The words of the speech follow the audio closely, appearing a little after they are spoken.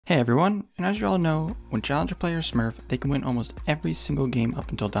Hey everyone, and as you all know, when challenger players smurf, they can win almost every single game up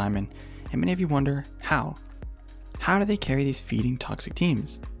until diamond, and many of you wonder, how? How do they carry these feeding toxic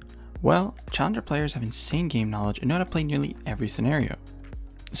teams? Well, challenger players have insane game knowledge and know how to play nearly every scenario.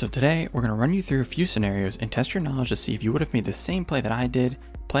 So today, we're going to run you through a few scenarios and test your knowledge to see if you would have made the same play that I did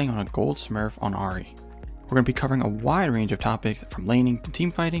playing on a gold smurf on Ahri. We're going to be covering a wide range of topics from laning to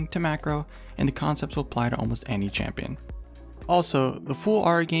teamfighting to macro, and the concepts will apply to almost any champion. Also, the full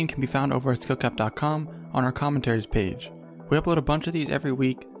Ahri game can be found over at skillcapped.com on our commentaries page. We upload a bunch of these every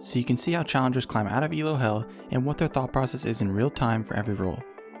week, so you can see how challengers climb out of elo hell and what their thought process is in real time for every role.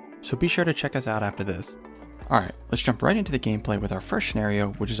 So be sure to check us out after this. Alright, let's jump right into the gameplay with our first scenario,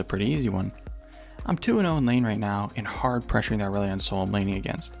 which is a pretty easy one. I'm 2-0 in lane right now and hard pressuring the Aurelion Sol I'm laning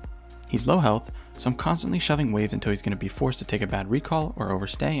against. He's low health, so I'm constantly shoving waves until he's going to be forced to take a bad recall or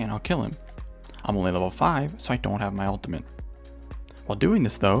overstay and I'll kill him. I'm only level 5, so I don't have my ultimate. While doing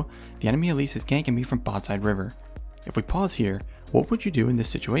this though, the enemy Elise is ganking me from bot side river. If we pause here, what would you do in this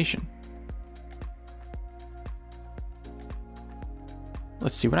situation?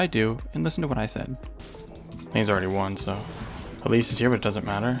 Let's see what I do and listen to what I said. He's already won, so Elise is here, but it doesn't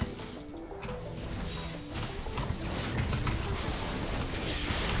matter.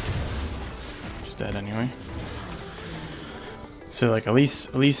 She's dead anyway. So like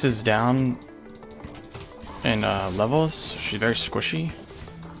Elise is down in levels. She's very squishy.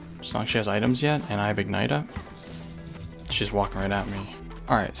 It's not like she has items yet, and I have Ignite up. She's walking right at me.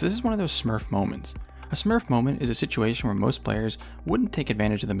 Alright, so this is one of those smurf moments. A smurf moment is a situation where most players wouldn't take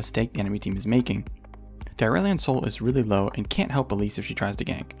advantage of the mistake the enemy team is making. The Aurelion Sol is really low and can't help Elise if she tries to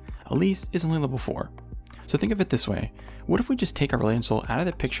gank. Elise is only level 4. So think of it this way, what if we just take Aurelion Sol out of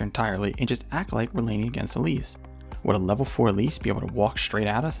the picture entirely and just act like we're laning against Elise? Would a level 4 Elise be able to walk straight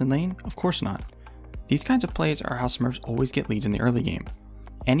at us in lane? Of course not. These kinds of plays are how smurfs always get leads in the early game.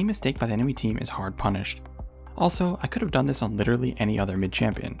 Any mistake by the enemy team is hard punished. Also, I could have done this on literally any other mid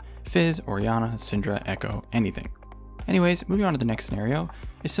champion. Fizz, Orianna, Syndra, Echo, anything. Anyways, moving on to the next scenario,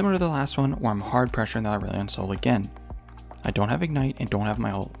 is similar to the last one where I'm hard pressuring the Aurelion Sol again. I don't have Ignite and don't have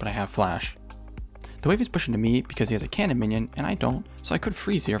my ult, but I have Flash. The wave is pushing to me because he has a cannon minion and I don't, so I could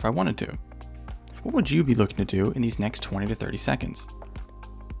freeze here if I wanted to. What would you be looking to do in these next 20 to 30 seconds?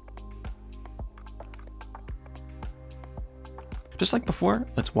 Just like before,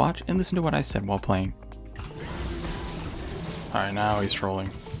 let's watch and listen to what I said while playing. Alright, now he's trolling.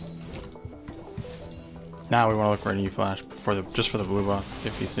 Now we want to look right at you, Flash, just for the blue buff,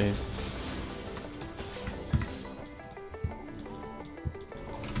 if he stays.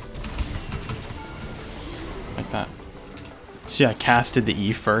 Like that. See, I casted the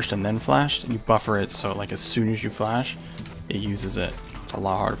E first and then flashed. You buffer it so like as soon as you flash, it uses it. It's a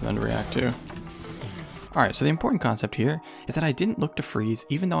lot harder for them to react to. Alright, so the important concept here is that I didn't look to freeze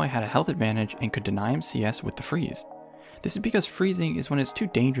even though I had a health advantage and could deny him CS with the freeze. This is because freezing is when it's too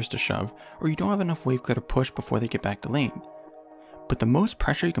dangerous to shove or you don't have enough wave clear to push before they get back to lane. But the most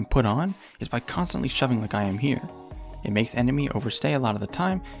pressure you can put on is by constantly shoving like I am here. It makes the enemy overstay a lot of the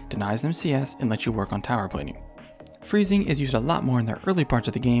time, denies them CS, and lets you work on tower plating. Freezing is used a lot more in the early parts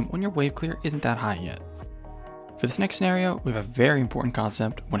of the game when your wave clear isn't that high yet. For this next scenario, we have a very important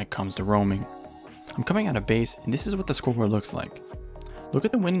concept when it comes to roaming. I'm coming out of base and this is what the scoreboard looks like. Look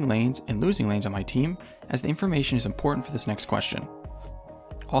at the winning lanes and losing lanes on my team as the information is important for this next question.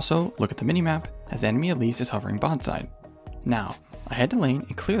 Also, look at the minimap as the enemy Elise is hovering bot side. Now, I head to lane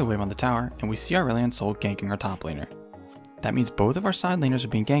and clear the wave on the tower and we see Aurelion Sol ganking our top laner. That means both of our side laners are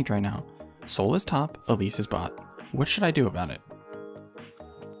being ganked right now. Sol is top, Elise is bot. What should I do about it?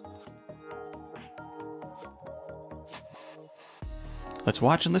 Let's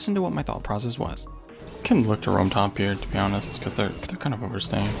watch and listen to what my thought process was. Can look to roam top here, to be honest, because they're kind of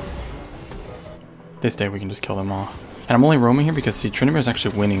overstaying. This day we can just kill them all. And I'm only roaming here because see, Tryndamere is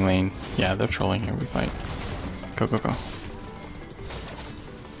actually winning lane. Yeah, they're trolling here. We fight. Go, go, go.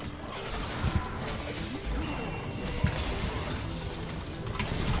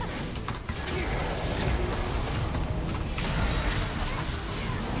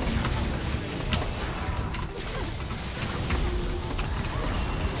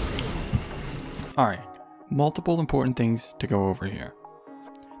 Alright, multiple important things to go over here.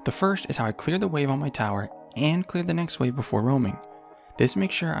 The first is how I clear the wave on my tower and clear the next wave before roaming. This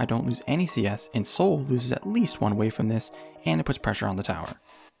makes sure I don't lose any CS and Sol loses at least one wave from this and it puts pressure on the tower.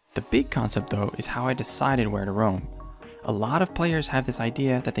 The big concept though is how I decided where to roam. A lot of players have this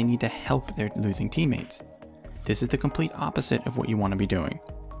idea that they need to help their losing teammates. This is the complete opposite of what you want to be doing.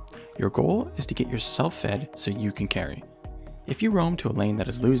 Your goal is to get yourself fed so you can carry. If you roam to a lane that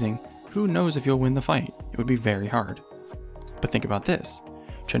is losing, who knows if you'll win the fight? It would be very hard. But think about this.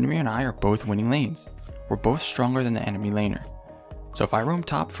 Tryndamere and I are both winning lanes. We're both stronger than the enemy laner. So if I roam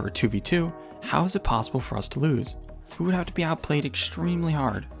top for a 2v2, how is it possible for us to lose? We would have to be outplayed extremely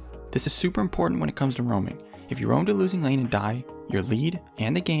hard. This is super important when it comes to roaming. If you roam to losing lane and die, your lead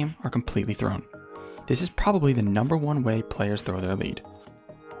and the game are completely thrown. This is probably the #1 way players throw their lead.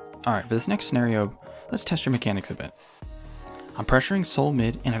 Alright, for this next scenario, let's test your mechanics a bit. I'm pressuring Sol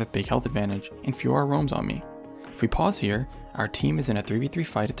mid and have a big health advantage, and Fiora roams on me. If we pause here, our team is in a 3v3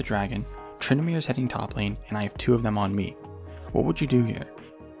 fight at the dragon, Tryndamere is heading top lane, and I have 2 of them on me. What would you do here?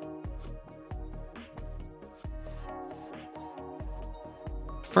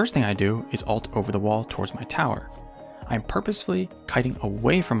 First thing I do is ult over the wall towards my tower. I'm purposefully kiting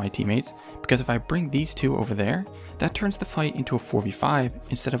away from my teammates because if I bring these 2 over there, that turns the fight into a 4v5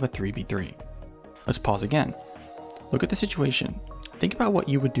 instead of a 3v3. Let's pause again. Look at the situation. Think about what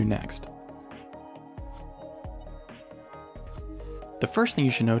you would do next. The first thing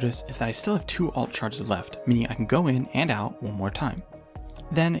you should notice is that I still have 2 ult charges left, meaning I can go in and out one more time.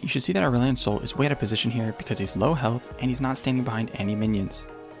 Then you should see that Aurelion Sol is way out of position here because he's low health and he's not standing behind any minions.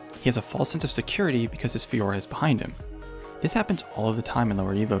 He has a false sense of security because his Fiora is behind him. This happens all of the time in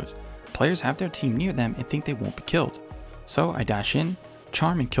lower elos. Players have their team near them and think they won't be killed. So I dash in,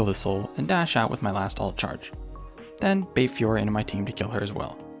 charm and kill the Sol, and dash out with my last ult charge. Then bait Fiora into my team to kill her as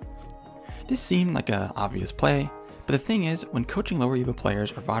well. This seemed like an obvious play, but the thing is, when coaching lower elo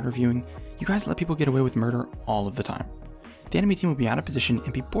players or VOD reviewing, you guys let people get away with murder all of the time. The enemy team will be out of position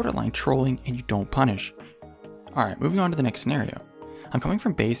and be borderline trolling and you don't punish. Alright, moving on to the next scenario. I'm coming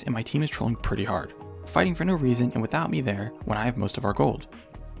from base and my team is trolling pretty hard, fighting for no reason and without me there when I have most of our gold.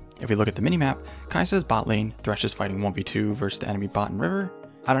 If we look at the minimap, Kai'Sa's bot lane, Thresh is fighting 1v2 versus the enemy bot and river.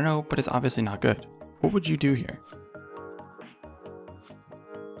 I don't know, but it's obviously not good. What would you do here?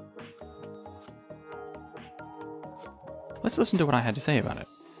 Let's listen to what I had to say about it.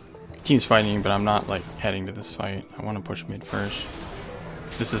 Team's fighting, but I'm not like heading to this fight. I want to push mid first.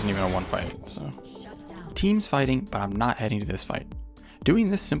 This isn't even a 1 fight, so. Team's fighting, but I'm not heading to this fight. Doing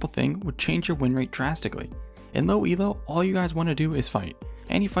this simple thing would change your win rate drastically. In low elo, all you guys want to do is fight.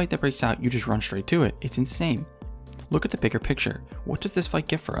 Any fight that breaks out, you just run straight to it. It's insane. Look at the bigger picture. What does this fight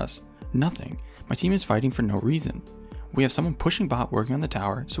get for us? Nothing. My team is fighting for no reason. We have someone pushing bot working on the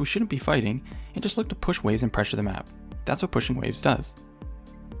tower, so we shouldn't be fighting, and just look to push waves and pressure the map. That's what pushing waves does.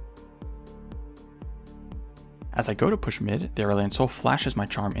 As I go to push mid, the Aurelion Sol flashes my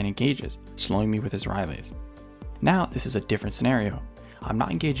charm and engages, slowing me with his Rylays. Now this is a different scenario. I'm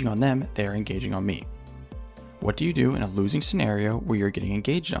not engaging on them, they are engaging on me. What do you do in a losing scenario where you're getting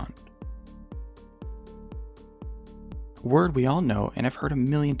engaged on? A word we all know and have heard a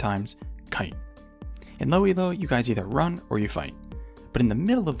million times, kite. In low elo, you guys either run or you fight. But in the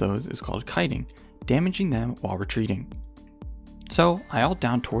middle of those is called kiting, damaging them while retreating. So I ult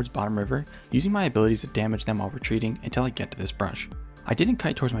down towards bottom river, using my abilities to damage them while retreating until I get to this brush. I didn't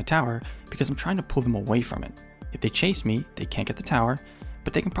kite towards my tower because I'm trying to pull them away from it. If they chase me, they can't get the tower,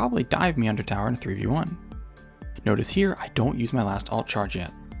 but they can probably dive me under tower in a 3v1. Notice here, I don't use my last ult charge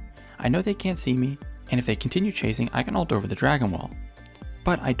yet. I know they can't see me, and if they continue chasing, I can ult over the dragon wall.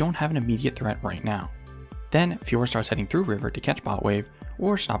 But I don't have an immediate threat right now. Then Fiora starts heading through river to catch bot wave,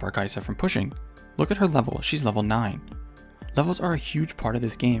 or stop our Kai'Sa from pushing. Look at her level, she's level 9. Levels are a huge part of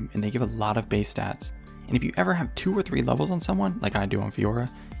this game and they give a lot of base stats. And if you ever have 2 or 3 levels on someone, like I do on Fiora,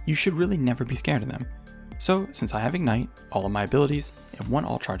 you should really never be scared of them. So since I have Ignite, all of my abilities, and 1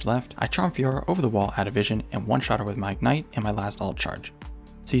 ult charge left, I charm Fiora over the wall out of vision and one-shot her with my Ignite and my last ult charge.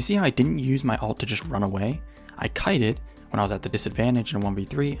 So you see how I didn't use my ult to just run away? I kited when I was at the disadvantage in a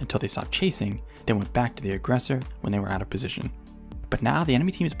 1v3 until they stopped chasing, then went back to the aggressor when they were out of position. But now the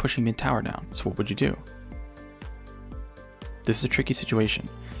enemy team is pushing mid tower down, so what would you do? This is a tricky situation.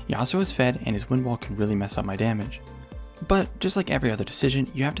 Yasuo is fed and his wind wall can really mess up my damage. But just like every other decision,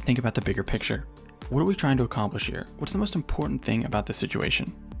 you have to think about the bigger picture. What are we trying to accomplish here? What's the most important thing about this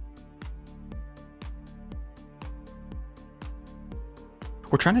situation?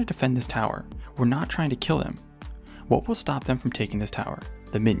 We're trying to defend this tower. We're not trying to kill them. What will stop them from taking this tower?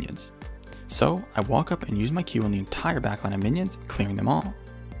 The minions. So I walk up and use my Q on the entire backline of minions, clearing them all.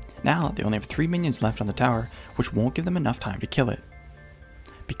 Now they only have 3 minions left on the tower, which won't give them enough time to kill it.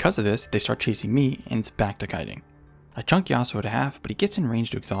 Because of this, they start chasing me and it's back to kiting. I chunk Yasuo to half, but he gets in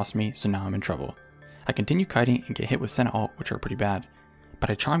range to exhaust me, so now I'm in trouble. I continue kiting and get hit with Senna ult, which are pretty bad. But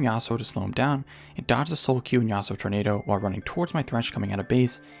I charm Yasuo to slow him down and dodge the Soul Q and Yasuo Tornado while running towards my Thresh coming out of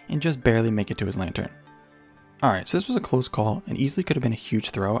base and just barely make it to his lantern. Alright, so this was a close call and easily could have been a huge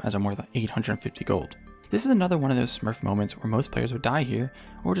throw as I'm worth 850 gold. This is another one of those smurf moments where most players would die here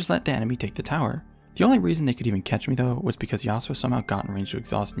or just let the enemy take the tower. The only reason they could even catch me though was because Yasuo somehow got in range to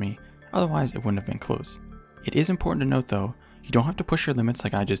exhaust me, otherwise it wouldn't have been close. It is important to note though, you don't have to push your limits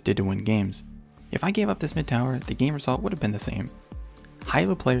like I just did to win games. If I gave up this mid tower, the game result would have been the same.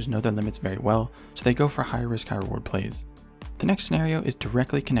 High-elo players know their limits very well, so they go for high risk, high reward plays. The next scenario is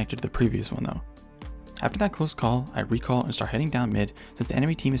directly connected to the previous one though. After that close call, I recall and start heading down mid since the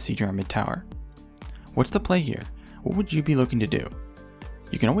enemy team is sieging our mid tower. What's the play here? What would you be looking to do?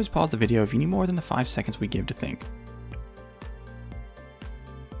 You can always pause the video if you need more than the 5 seconds we give to think.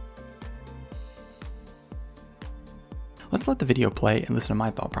 Let's let the video play and listen to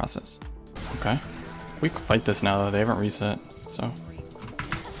my thought process. Okay, we can fight this now though, they haven't reset, so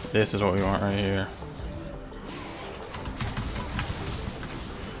this is what we want right here.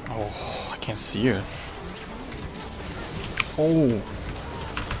 Oh, I can't see her. Oh.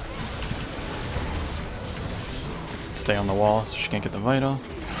 Stay on the wall so she can't get the vital.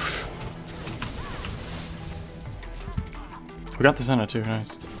 We got the center too,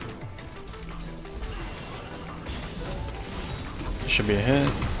 nice. This should be a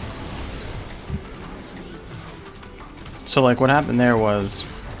hit. So like what happened there was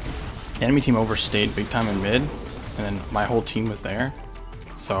the enemy team overstayed big time in mid, and then my whole team was there.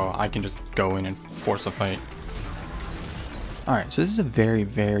 So I can just go in and force a fight. Alright, so this is a very,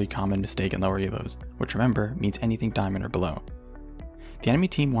 very common mistake in lower elos, which remember means anything diamond or below. The enemy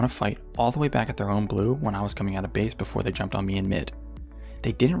team want to fight all the way back at their own blue when I was coming out of base before they jumped on me in mid.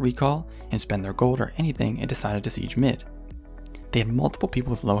 They didn't recall and spend their gold or anything and decided to siege mid. They had multiple people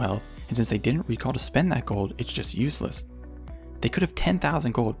with low health, and since they didn't recall to spend that gold, it's just useless. They could have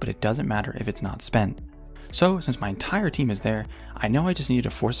 10,000 gold, but it doesn't matter if it's not spent. So since my entire team is there, I know I just needed to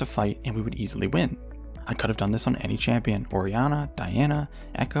force a fight and we would easily win. I could have done this on any champion, Orianna, Diana,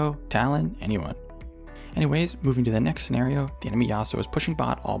 Echo, Talon, anyone. Anyways, moving to the next scenario, the enemy Yasuo is pushing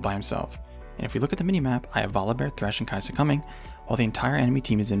bot all by himself. And if we look at the minimap, I have Volibear, Thresh, and Kai'Sa coming, while the entire enemy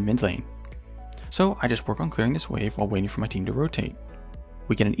team is in mid lane. So I just work on clearing this wave while waiting for my team to rotate.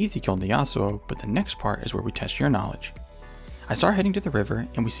 We get an easy kill on the Yasuo, but the next part is where we test your knowledge. I start heading to the river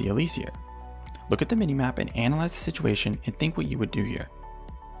and we see Elise here. Look at the minimap and analyze the situation and think what you would do here.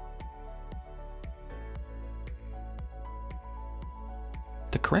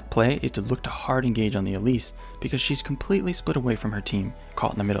 The correct play is to look to hard engage on the Elise because she's completely split away from her team,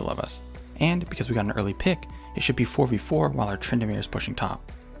 caught in the middle of us. And because we got an early pick, it should be 4v4 while our Tryndamere is pushing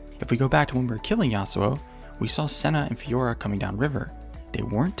top. If we go back to when we were killing Yasuo, we saw Senna and Fiora coming down river. They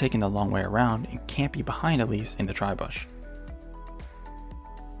weren't taking the long way around and can't be behind Elise in the tri-bush.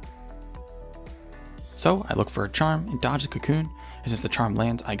 So I look for a charm and dodge the cocoon, and since the charm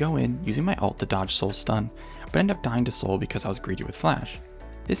lands, I go in using my ult to dodge Soul's stun, but end up dying to Soul because I was greedy with flash.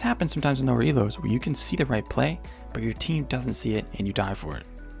 This happens sometimes in lower elos where you can see the right play, but your team doesn't see it and you die for it.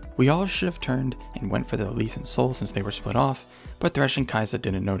 We all should have turned and went for the Elise and Soul since they were split off, but Thresh and Kai'Sa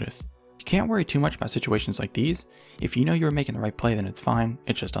didn't notice. You can't worry too much about situations like these. If you know you were making the right play, then it's fine,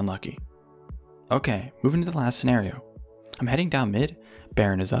 it's just unlucky. Okay, moving to the last scenario. I'm heading down mid,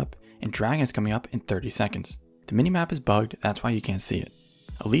 Baron is up, and Dragon is coming up in 30 seconds. The minimap is bugged, that's why you can't see it.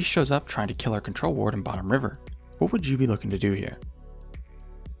 Elise shows up trying to kill our control ward in bottom river. What would you be looking to do here?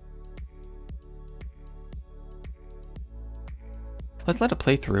 Let's let it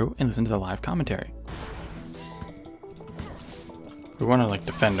play through and listen to the live commentary. We want to like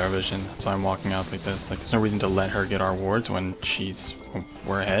defend our vision, that's why I'm walking out like this. Like there's no reason to let her get our wards when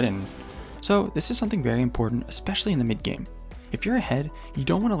we're ahead. And so this is something very important, especially in the mid game. If you're ahead, you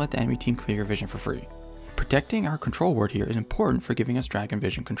don't want to let the enemy team clear your vision for free. Protecting our control ward here is important for giving us dragon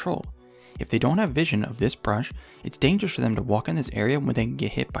vision control. If they don't have vision of this brush, it's dangerous for them to walk in this area when they can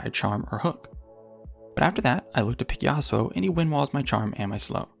get hit by a charm or hook. But after that, I look to pick Yasuo and he wind walls my charm and my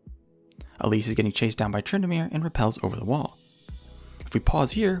slow. Elise is getting chased down by Tryndamere and repels over the wall. If we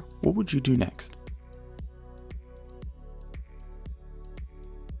pause here, what would you do next?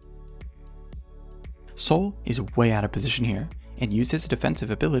 Soul is way out of position here and used his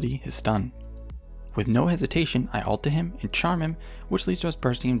defensive ability, his stun. With no hesitation, I ult to him and charm him, which leads to us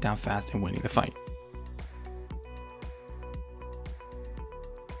bursting him down fast and winning the fight.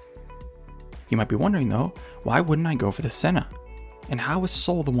 You might be wondering though, why wouldn't I go for the Senna? And how was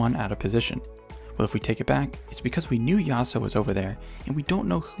Soul the one out of position? Well, if we take it back, it's because we knew Yasuo was over there and we don't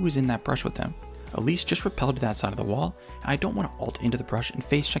know who is in that brush with them. Elise just repelled to that side of the wall, and I don't want to ult into the brush and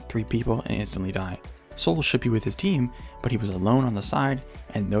face check 3 people and instantly die. Soul should be with his team, but he was alone on the side,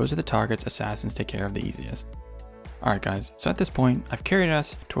 and those are the targets assassins take care of the easiest. Alright guys, so at this point, I've carried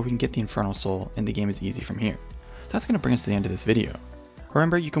us to where we can get the Infernal Soul, and the game is easy from here. So that's going to bring us to the end of this video.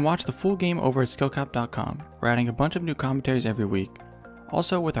 Remember, you can watch the full game over at skillcapped.com. We're adding a bunch of new commentaries every week.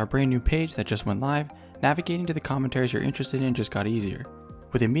 Also, with our brand new page that just went live, navigating to the commentaries you're interested in just got easier,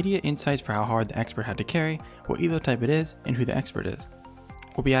 with immediate insights for how hard the expert had to carry, what elo type it is, and who the expert is.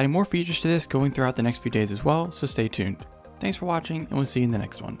 We'll be adding more features to this going throughout the next few days as well, so stay tuned. Thanks for watching, and we'll see you in the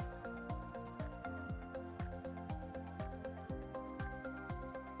next one.